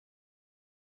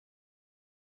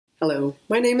Hello,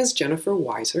 my name is Jennifer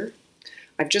Weiser.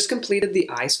 I've just completed the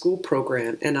iSchool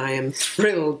program and I am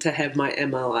thrilled to have my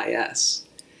MLIS.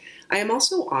 I am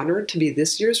also honored to be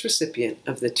this year's recipient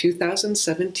of the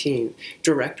 2017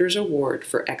 Director's Award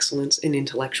for Excellence in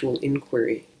Intellectual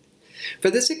Inquiry. For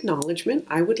this acknowledgement,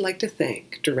 I would like to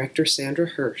thank Director Sandra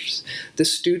Hirsch, the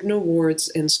Student Awards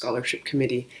and Scholarship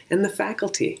Committee, and the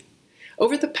faculty.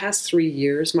 Over the past 3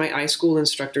 years, my iSchool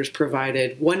instructors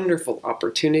provided wonderful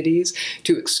opportunities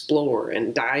to explore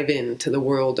and dive into the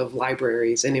world of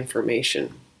libraries and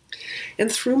information.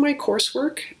 And through my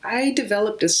coursework, I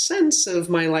developed a sense of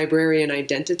my librarian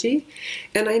identity,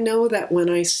 and I know that when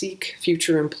I seek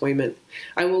future employment,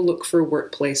 I will look for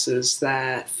workplaces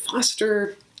that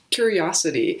foster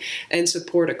curiosity and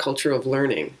support a culture of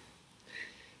learning.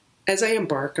 As I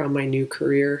embark on my new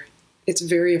career, it's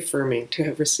very affirming to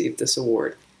have received this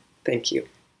award. Thank you.